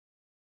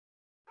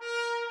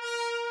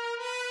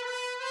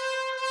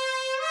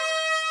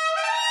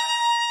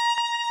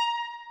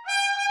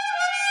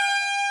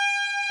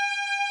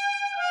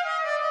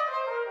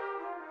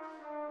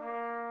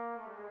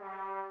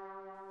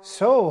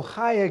So,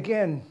 hi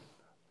again.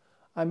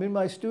 I'm in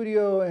my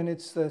studio and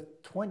it's the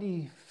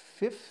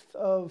 25th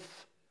of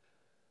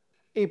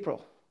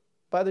April.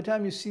 By the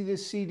time you see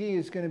this CD,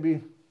 it's going to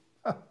be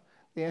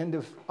the end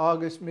of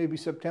August, maybe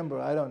September,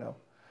 I don't know.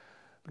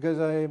 Because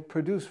I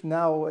produce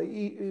now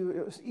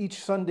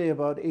each Sunday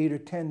about 8 or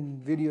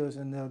 10 videos,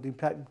 and they'll be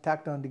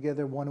tacked on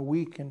together one a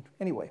week. And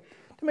anyway,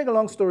 to make a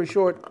long story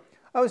short,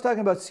 I was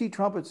talking about C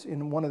trumpets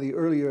in one of the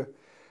earlier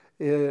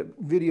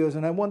videos,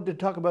 and I wanted to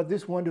talk about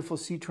this wonderful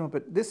C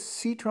trumpet. This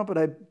C trumpet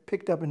I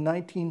picked up in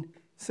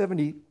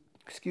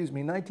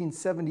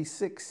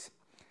 1976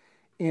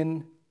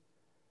 in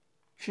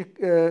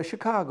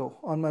Chicago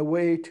on my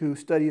way to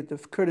study at the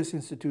Curtis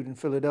Institute in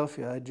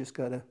Philadelphia. I just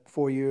got a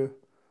 4-year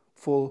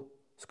full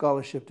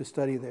scholarship to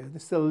study there.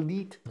 This is the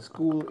elite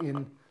school in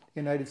the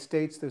United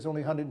States. There's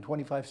only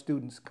 125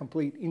 students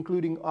complete,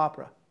 including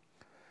opera.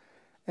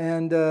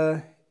 And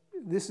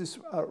this is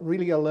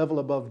really a level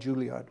above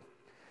Juilliard.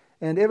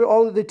 And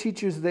all of the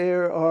teachers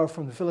there are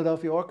from the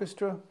Philadelphia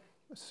Orchestra.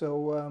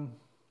 So,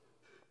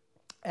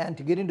 and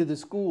to get into the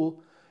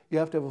school, you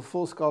have to have a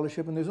full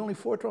scholarship, and there's only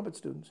 4 trumpet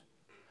students.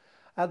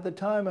 At the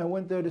time, I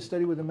went there to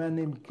study with a man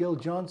named Gil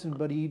Johnson,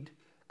 but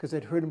because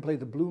I'd heard him play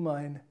the Blue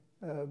Mine,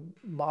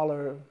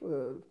 Mahler,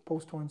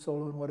 post-horn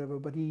solo and whatever,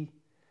 but he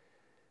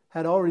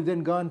had already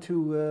then gone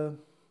to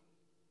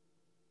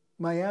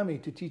Miami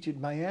to teach at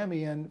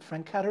Miami, and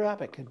Frank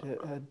Kaderabek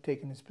had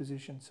taken his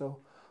position. So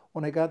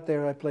when I got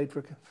there, I played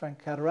for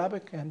Frank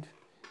Kaderabek, and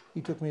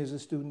he took me as a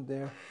student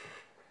there.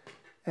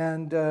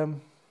 And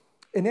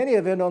in any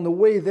event, on the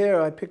way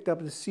there, I picked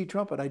up the C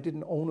trumpet. I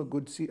didn't own a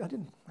good C. I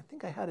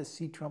think I had a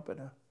C trumpet,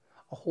 a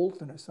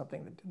Holton or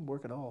something that didn't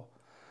work at all.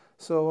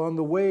 So on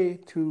the way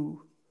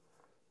to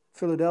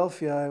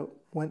Philadelphia, I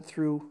went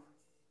through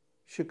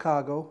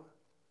Chicago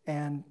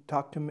and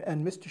talked to him,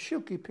 and Mr.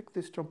 Schilke picked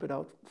this trumpet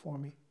out for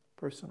me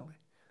personally.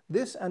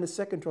 This and a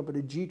second trumpet,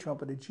 a G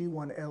trumpet, a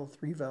G1L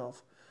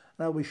 3-valve.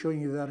 And I'll be showing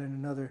you that in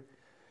another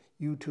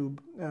YouTube.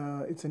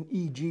 It's an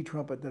EG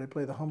trumpet that I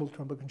play the Humble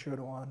Trumpet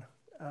Concerto on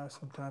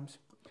sometimes.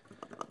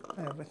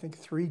 I have, I think,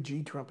 3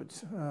 G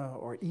trumpets,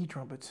 or E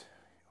trumpets,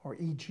 or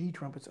EG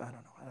trumpets. I don't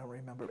know. I don't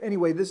remember.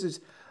 Anyway, this is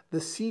the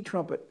C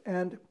trumpet,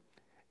 and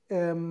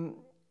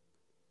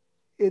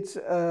it's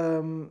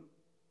a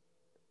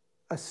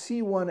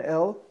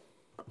C1L,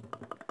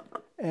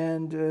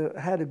 and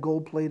had it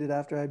gold-plated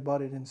after I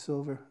bought it in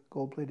silver,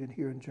 gold-plated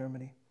here in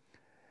Germany.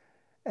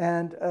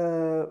 And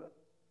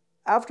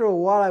after a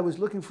while, I was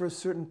looking for a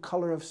certain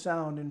color of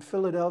sound. In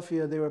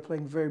Philadelphia, they were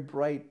playing very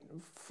bright.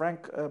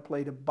 Frank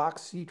played a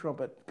box C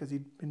trumpet because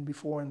he'd been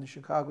before in the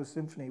Chicago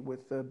Symphony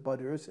with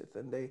Bud Ursith,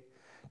 and they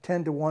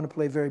tend to want to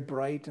play very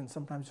bright and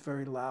sometimes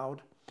very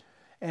loud.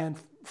 And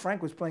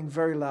Frank was playing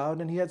very loud,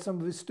 and he had some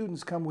of his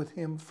students come with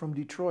him from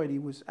Detroit. He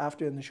was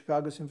after in the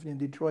Chicago Symphony and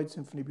Detroit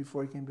Symphony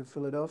before he came to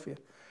Philadelphia.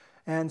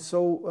 And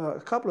so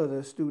a couple of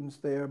the students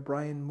there,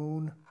 Brian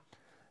Moon,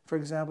 for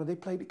example, they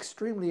played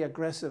extremely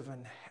aggressive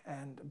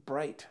and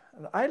bright.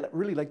 And I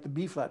really like the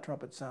B-flat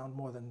trumpet sound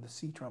more than the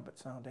C trumpet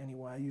sound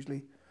anyway. I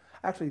usually,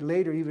 actually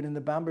later, even in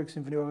the Bamberg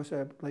Symphony Orchestra,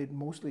 I played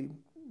mostly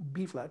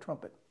B-flat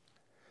trumpet.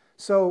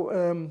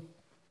 So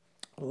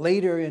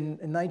later in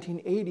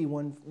 1980,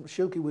 when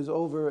Schilke was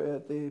over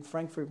at the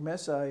Frankfurt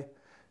Messe, I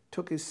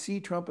took his C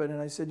trumpet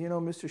and I said, you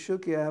know, Mr.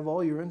 Schilke, I have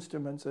all your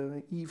instruments,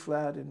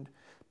 E-flat and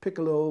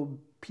piccolo,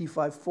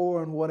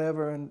 P5/4 and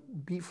whatever, and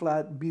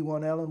B-flat,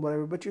 B1L and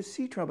whatever, but your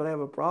C trumpet, I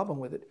have a problem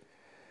with it.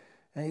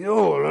 And he said,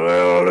 oh,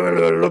 let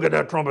me look at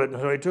that trumpet.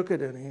 And so I took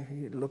it, and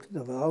he looked at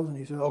the valves, and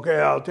he said, okay,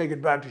 I'll take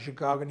it back to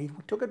Chicago. And he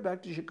took it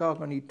back to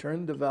Chicago, and he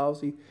turned the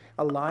valves, he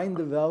aligned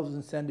the valves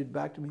and sent it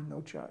back to me,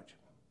 no charge,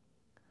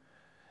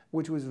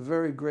 which was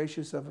very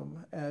gracious of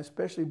him,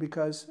 especially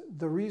because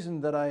the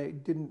reason that I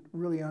didn't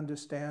really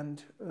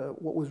understand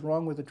what was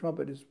wrong with the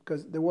trumpet is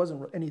because there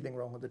wasn't anything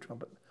wrong with the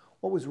trumpet.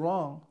 What was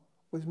wrong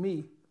with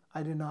me,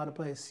 I didn't know how to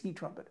play a C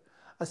trumpet.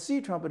 A C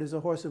trumpet is a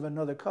horse of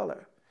another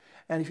color.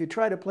 And if you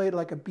try to play it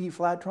like a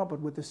B-flat trumpet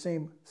with the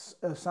same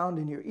sound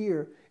in your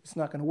ear, it's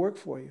not going to work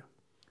for you.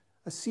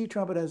 A C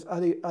trumpet has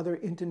other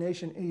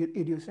intonation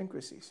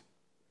idiosyncrasies.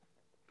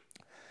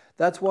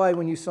 That's why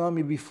when you saw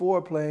me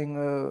before playing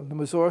the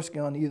Mussorgsky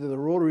on either the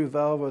rotary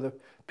valve or the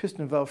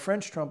piston valve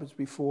French trumpets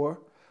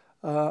before,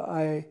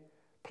 I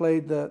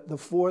played the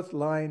 4th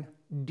line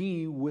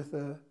D with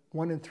a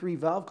 1 and 3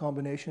 valve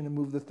combination and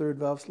move the 3rd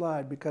valve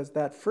slide, because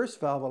that first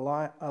valve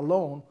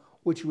alone,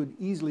 which you would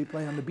easily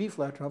play on the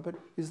B-flat trumpet,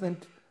 is then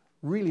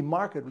really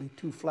markedly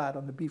too flat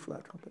on the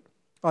B-flat trumpet,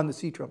 on the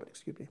C trumpet,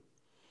 excuse me.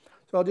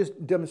 So I'll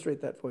just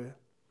demonstrate that for you.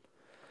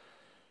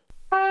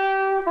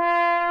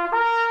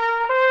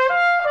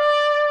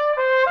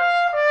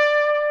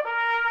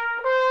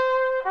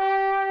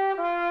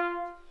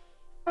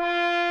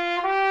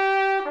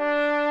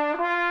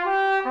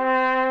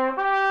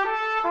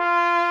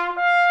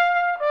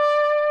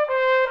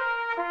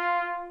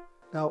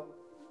 Now,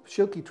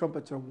 Schilke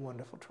trumpets are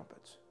wonderful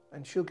trumpets,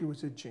 and Schilke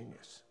was a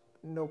genius,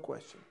 no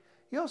question.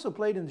 He also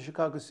played in the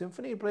Chicago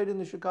Symphony, he played in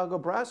the Chicago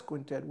Brass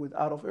Quintet with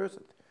Adolf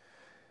Ursith.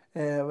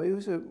 He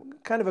was a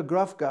kind of a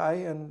gruff guy,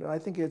 and I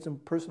think he had some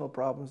personal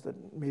problems that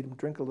made him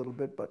drink a little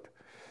bit. But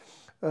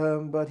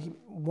he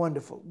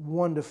wonderful,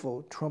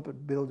 wonderful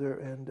trumpet builder,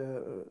 and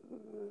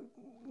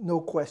no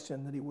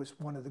question that he was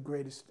one of the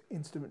greatest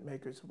instrument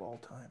makers of all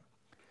time.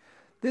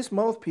 This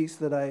mouthpiece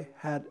that I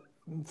had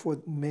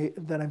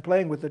that I'm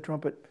playing with the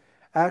trumpet,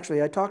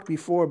 actually, I talked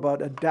before about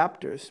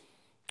adapters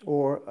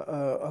or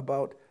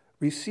about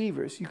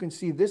receivers. You can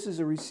see this is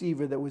a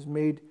receiver that was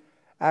made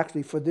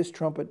actually for this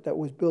trumpet that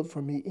was built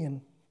for me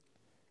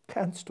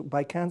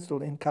by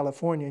Canstell in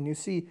California. And you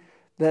see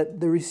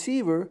that the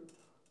receiver,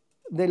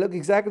 they look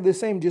exactly the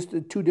same, just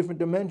at two different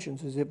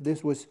dimensions, as if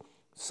this was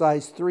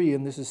size 3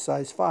 and this is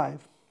size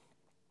 5.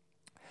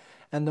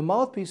 And the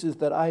mouthpieces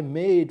that I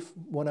made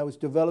when I was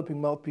developing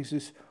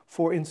mouthpieces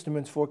for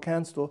instruments for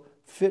Canstell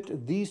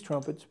fit these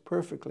trumpets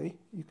perfectly,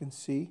 you can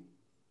see.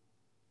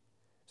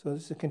 So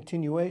this is a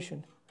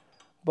continuation.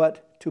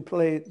 But to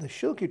play the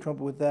Schilke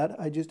trumpet with that,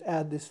 I just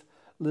add this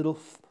little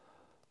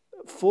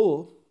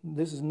full.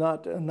 This is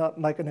not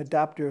like an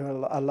adapter,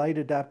 a light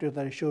adapter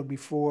that I showed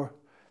before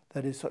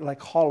that is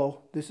like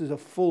hollow. This is a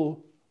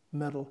full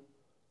metal.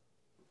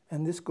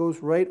 And this goes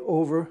right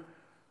over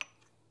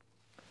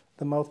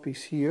the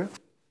mouthpiece here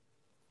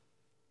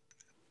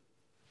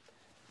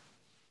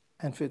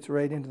and fits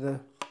right into the,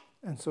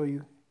 and so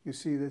you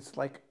see it's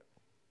like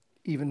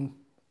even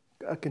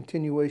a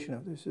continuation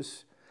of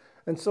this.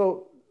 And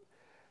so,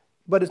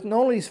 but it's not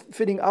only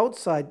fitting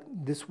outside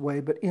this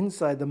way, but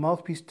inside the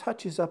mouthpiece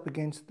touches up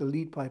against the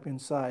lead pipe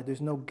inside.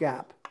 There's no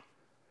gap.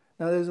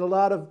 Now there's a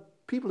lot of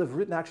people have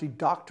written actually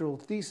doctoral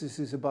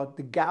theses about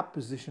the gap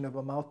position of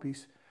a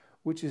mouthpiece,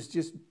 which is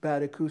just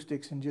bad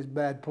acoustics and just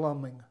bad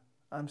plumbing.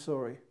 I'm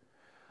sorry.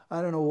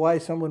 I don't know why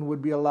someone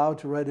would be allowed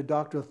to write a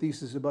doctoral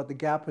thesis about the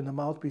gap in the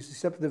mouthpiece,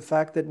 except for the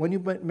fact that when you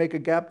make a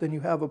gap, then you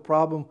have a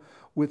problem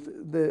with a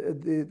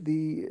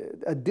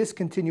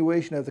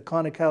discontinuation of the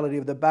conicality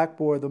of the back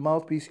bore of the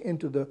mouthpiece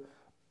into the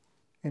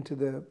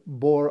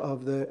bore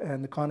of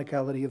and the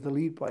conicality of the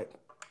lead pipe.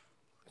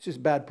 It's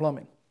just bad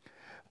plumbing.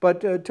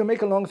 But to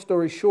make a long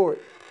story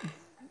short,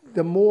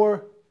 the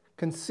more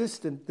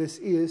consistent this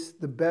is,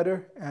 the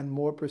better and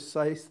more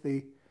precise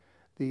the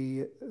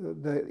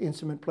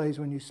instrument plays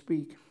when you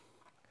speak.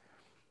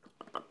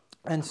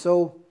 And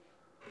so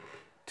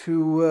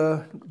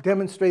to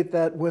demonstrate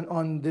that when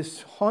on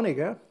this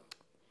Honecker,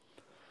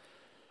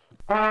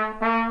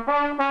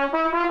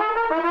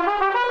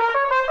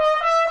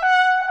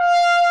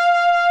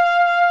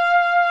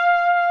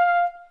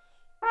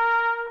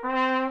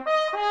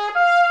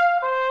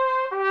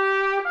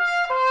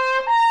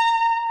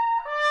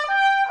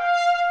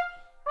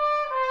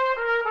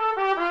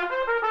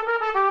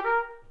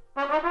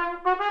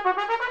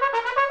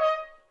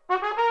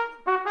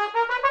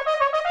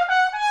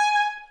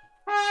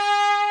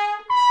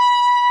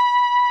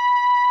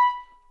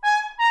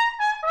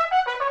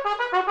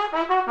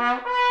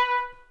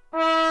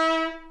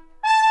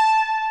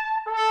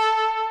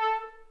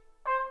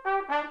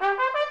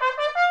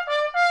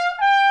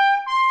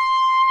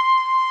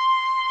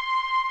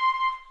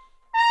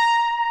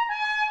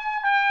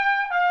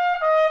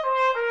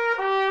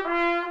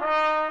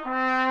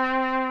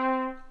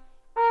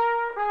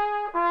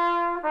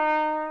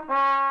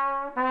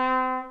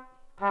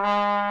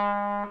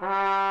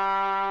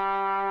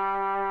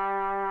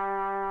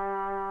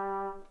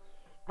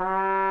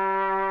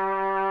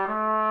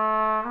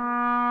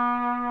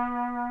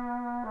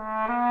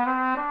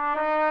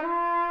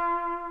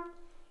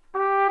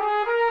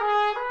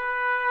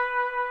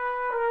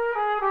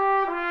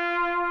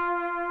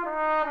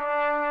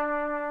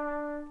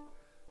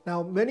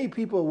 now, many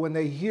people, when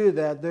they hear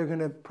that, they're going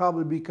to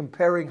probably be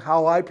comparing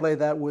how I play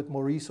that with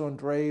Maurice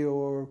André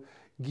or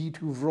Guy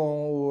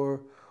Touvron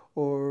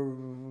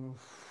or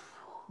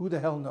who the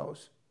hell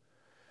knows.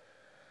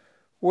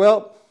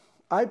 Well,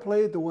 I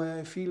play it the way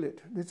I feel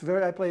it.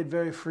 I play it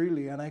very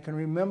freely, and I can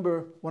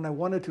remember when I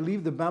wanted to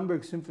leave the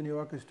Bamberg Symphony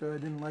Orchestra, I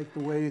didn't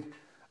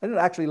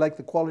actually like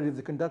the quality of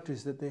the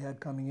conductors that they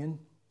had coming in,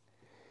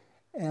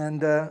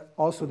 and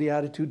also the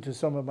attitude to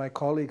some of my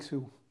colleagues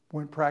who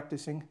weren't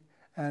practicing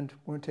and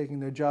weren't taking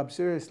their job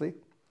seriously.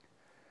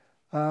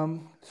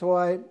 So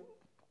I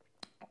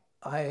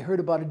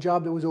heard about a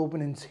job that was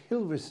open in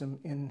Hilversum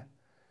in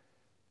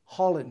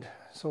Holland.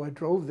 So I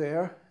drove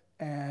there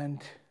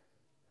and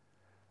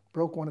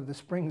broke one of the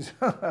springs,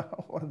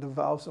 one of the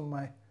valves of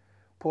my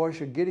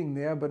Porsche getting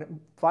there, but it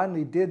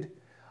finally did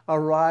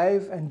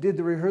arrive and did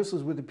the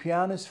rehearsals with the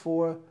pianist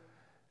for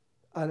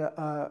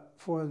a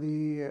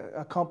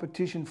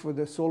competition for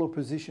the solo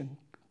position,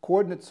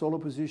 coordinate solo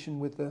position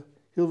with the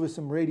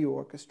Hilversum Radio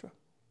Orchestra.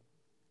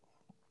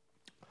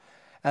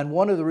 And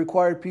one of the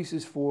required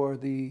pieces for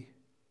the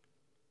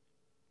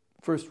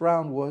first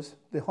round was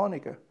the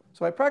Honecker.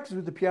 So I practiced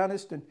with the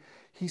pianist, and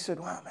he said,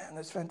 "Wow, man,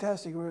 that's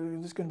fantastic.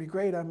 This is going to be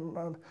great.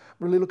 I'm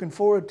really looking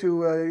forward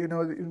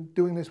to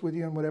doing this with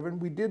you and whatever." And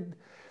we did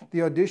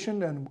the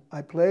audition, and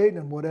I played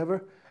and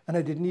whatever, and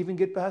I didn't even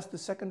get past the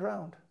second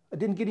round. I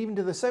didn't get even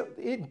to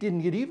it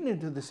didn't get even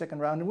into the second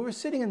round. And we were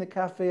sitting in the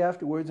cafe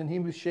afterwards, and he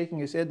was shaking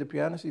his head, the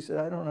pianist. He said,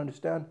 I don't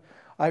understand.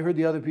 I heard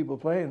the other people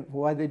playing,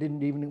 why they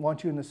didn't even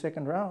want you in the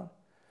second round.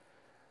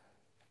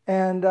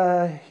 And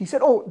he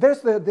said, oh,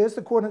 there's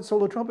the cornet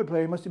solo trumpet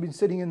player. He must have been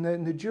sitting in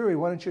the jury.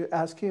 Why don't you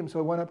ask him? So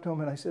I went up to him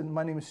and I said,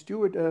 my name is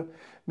Steuart.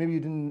 Maybe you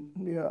didn't,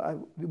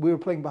 we were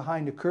playing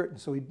behind a curtain,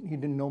 so he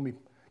didn't know me,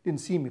 didn't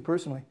see me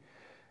personally.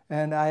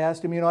 And I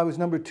asked him, I was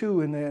number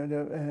 2,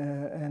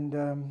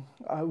 and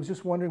I was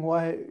just wondering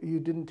why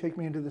you didn't take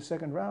me into the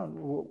second round.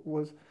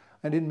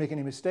 I didn't make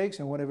any mistakes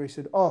and whatever. He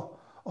said, oh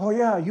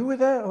yeah, you were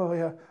there? Oh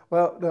yeah.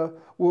 Well,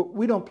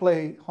 we don't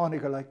play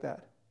Honecker like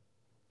that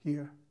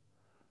here.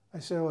 I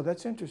said, oh,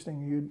 that's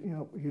interesting.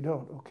 You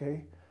don't,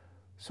 okay.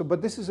 So,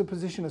 but this is a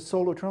position of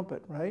solo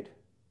trumpet, right?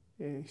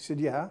 He said,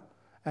 yeah,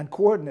 and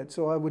coordinate.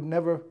 So I would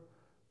never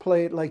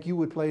play it like you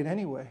would play it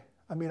anyway.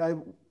 I mean, I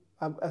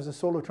as a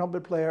solo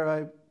trumpet player,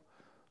 I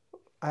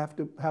have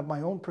to have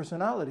my own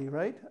personality,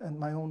 right? And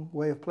my own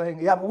way of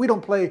playing. Yeah, but we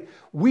don't play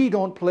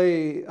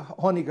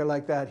Honecker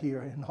like that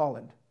here in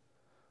Holland.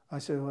 I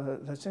said, well,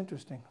 that's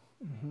interesting.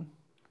 Mm-hmm.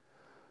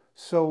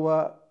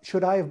 So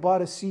should I have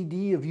bought a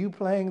CD of you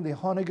playing the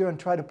Honecker and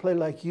try to play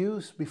like you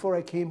before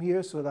I came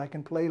here so that I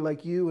can play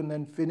like you and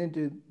then fit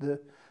into the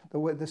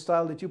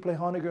style that you play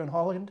Honecker in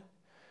Holland?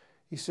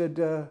 He said,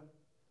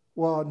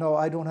 well, no,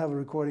 I don't have a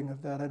recording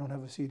of that. I don't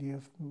have a CD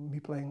of me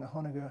playing the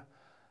Honecker.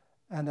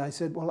 And I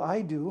said, well,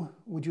 I do.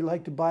 Would you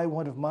like to buy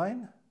one of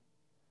mine?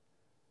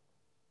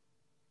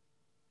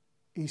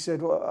 He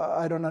said, well,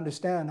 I don't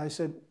understand. I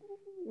said,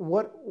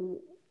 why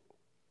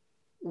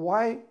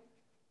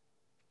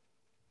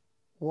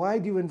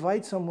do you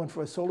invite someone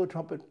for a solo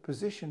trumpet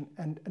position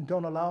and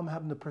don't allow him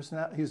having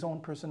his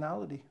own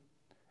personality?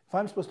 If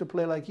I'm supposed to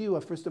play like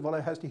you, first of all, I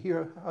has to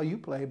hear how you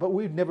play. But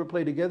we've never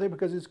played together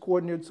because it's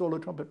coordinated solo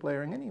trumpet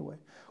playing anyway,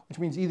 which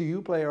means either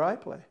you play or I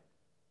play.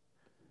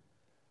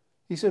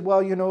 He said,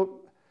 well,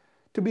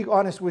 to be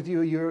honest with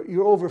you,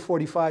 you're over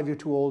 45, you're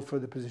too old for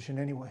the position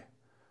anyway.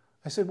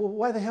 I said, well,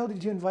 why the hell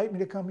did you invite me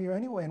to come here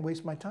anyway and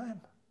waste my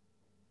time?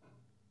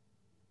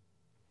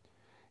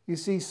 You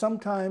see,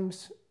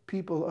 sometimes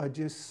people are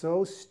just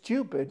so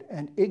stupid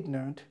and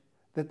ignorant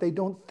that they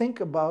don't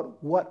think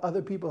about what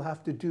other people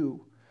have to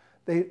do.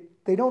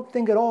 They don't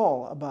think at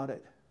all about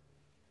it.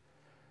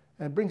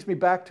 And it brings me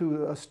back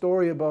to a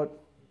story about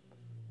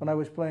when I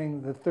was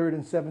playing the 3rd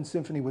and 7th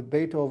Symphony with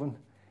Beethoven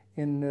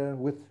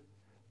with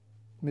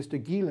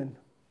Mr. Gielan.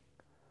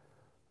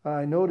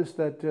 I noticed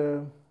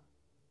that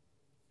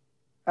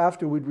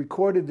after we'd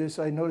recorded this,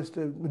 I noticed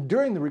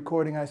during the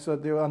recording I saw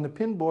there on the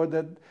pin board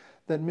that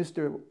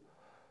Mr.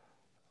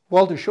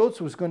 Walter Schultz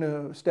was going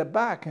to step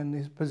back and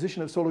his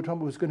position of solo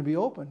trumpet was going to be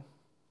open.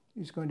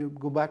 He's going to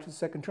go back to the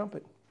second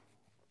trumpet.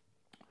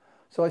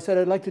 So I said,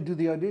 I'd like to do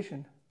the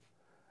audition.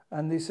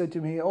 And they said to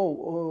me,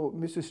 oh,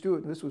 Mr.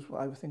 Steuart,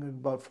 I was thinking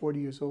about 40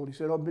 years old. He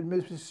said, oh,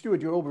 Mr.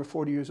 Steuart, you're over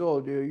 40 years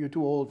old. You're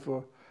too old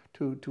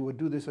to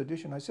do this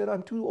audition. I said,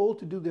 I'm too old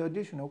to do the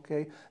audition,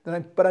 okay.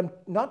 But I'm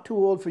not too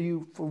old for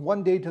you for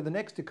one day to the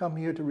next to come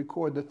here to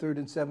record the 3rd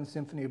and 7th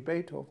Symphony of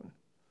Beethoven.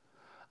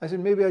 I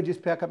said, maybe I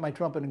just pack up my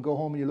trumpet and go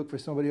home and you look for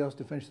somebody else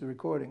to finish the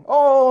recording.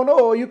 Oh,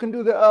 no, you can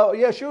do the,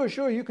 yeah,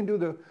 sure, you can do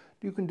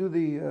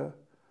the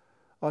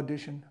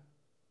audition.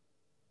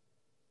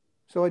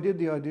 So I did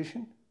the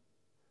audition,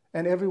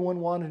 and everyone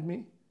wanted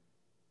me.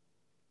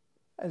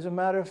 As a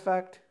matter of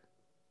fact,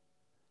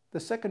 the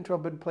second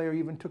trumpet player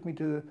even took me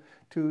to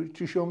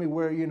show me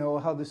where,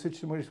 how the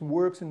situation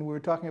works, and we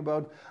were talking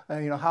about,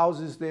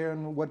 houses there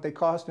and what they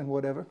cost and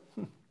whatever.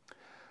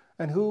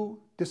 And who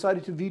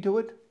decided to veto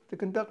it? The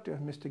conductor,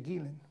 Mr.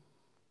 Gielan.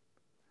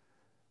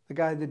 The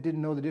guy that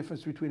didn't know the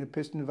difference between a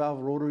piston valve,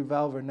 rotary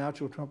valve, or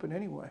natural trumpet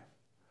anyway.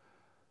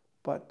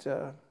 But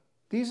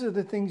these are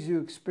the things you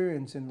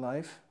experience in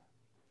life.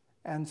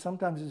 And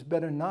sometimes it's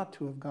better not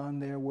to have gone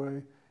there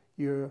where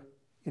you're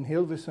in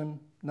Hilversum,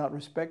 not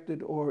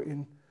respected, or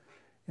in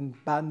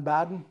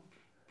Baden-Baden,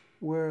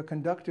 where a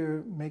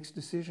conductor makes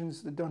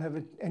decisions that don't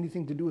have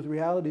anything to do with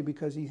reality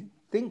because he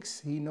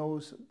thinks he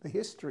knows the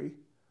history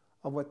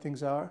of what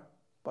things are,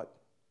 but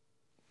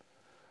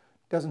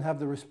doesn't have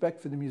the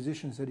respect for the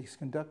musicians that he's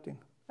conducting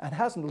and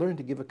hasn't learned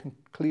to give a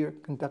clear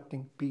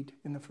conducting beat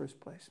in the first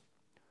place.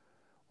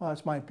 Well,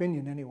 that's my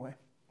opinion anyway.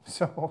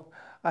 So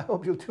I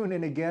hope you'll tune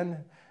in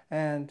again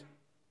and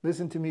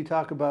listen to me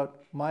talk about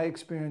my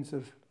experience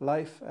of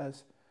life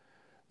as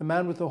the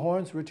man with the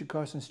horns, Richard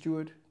Carson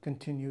Steuart,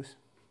 continues.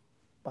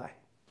 Bye.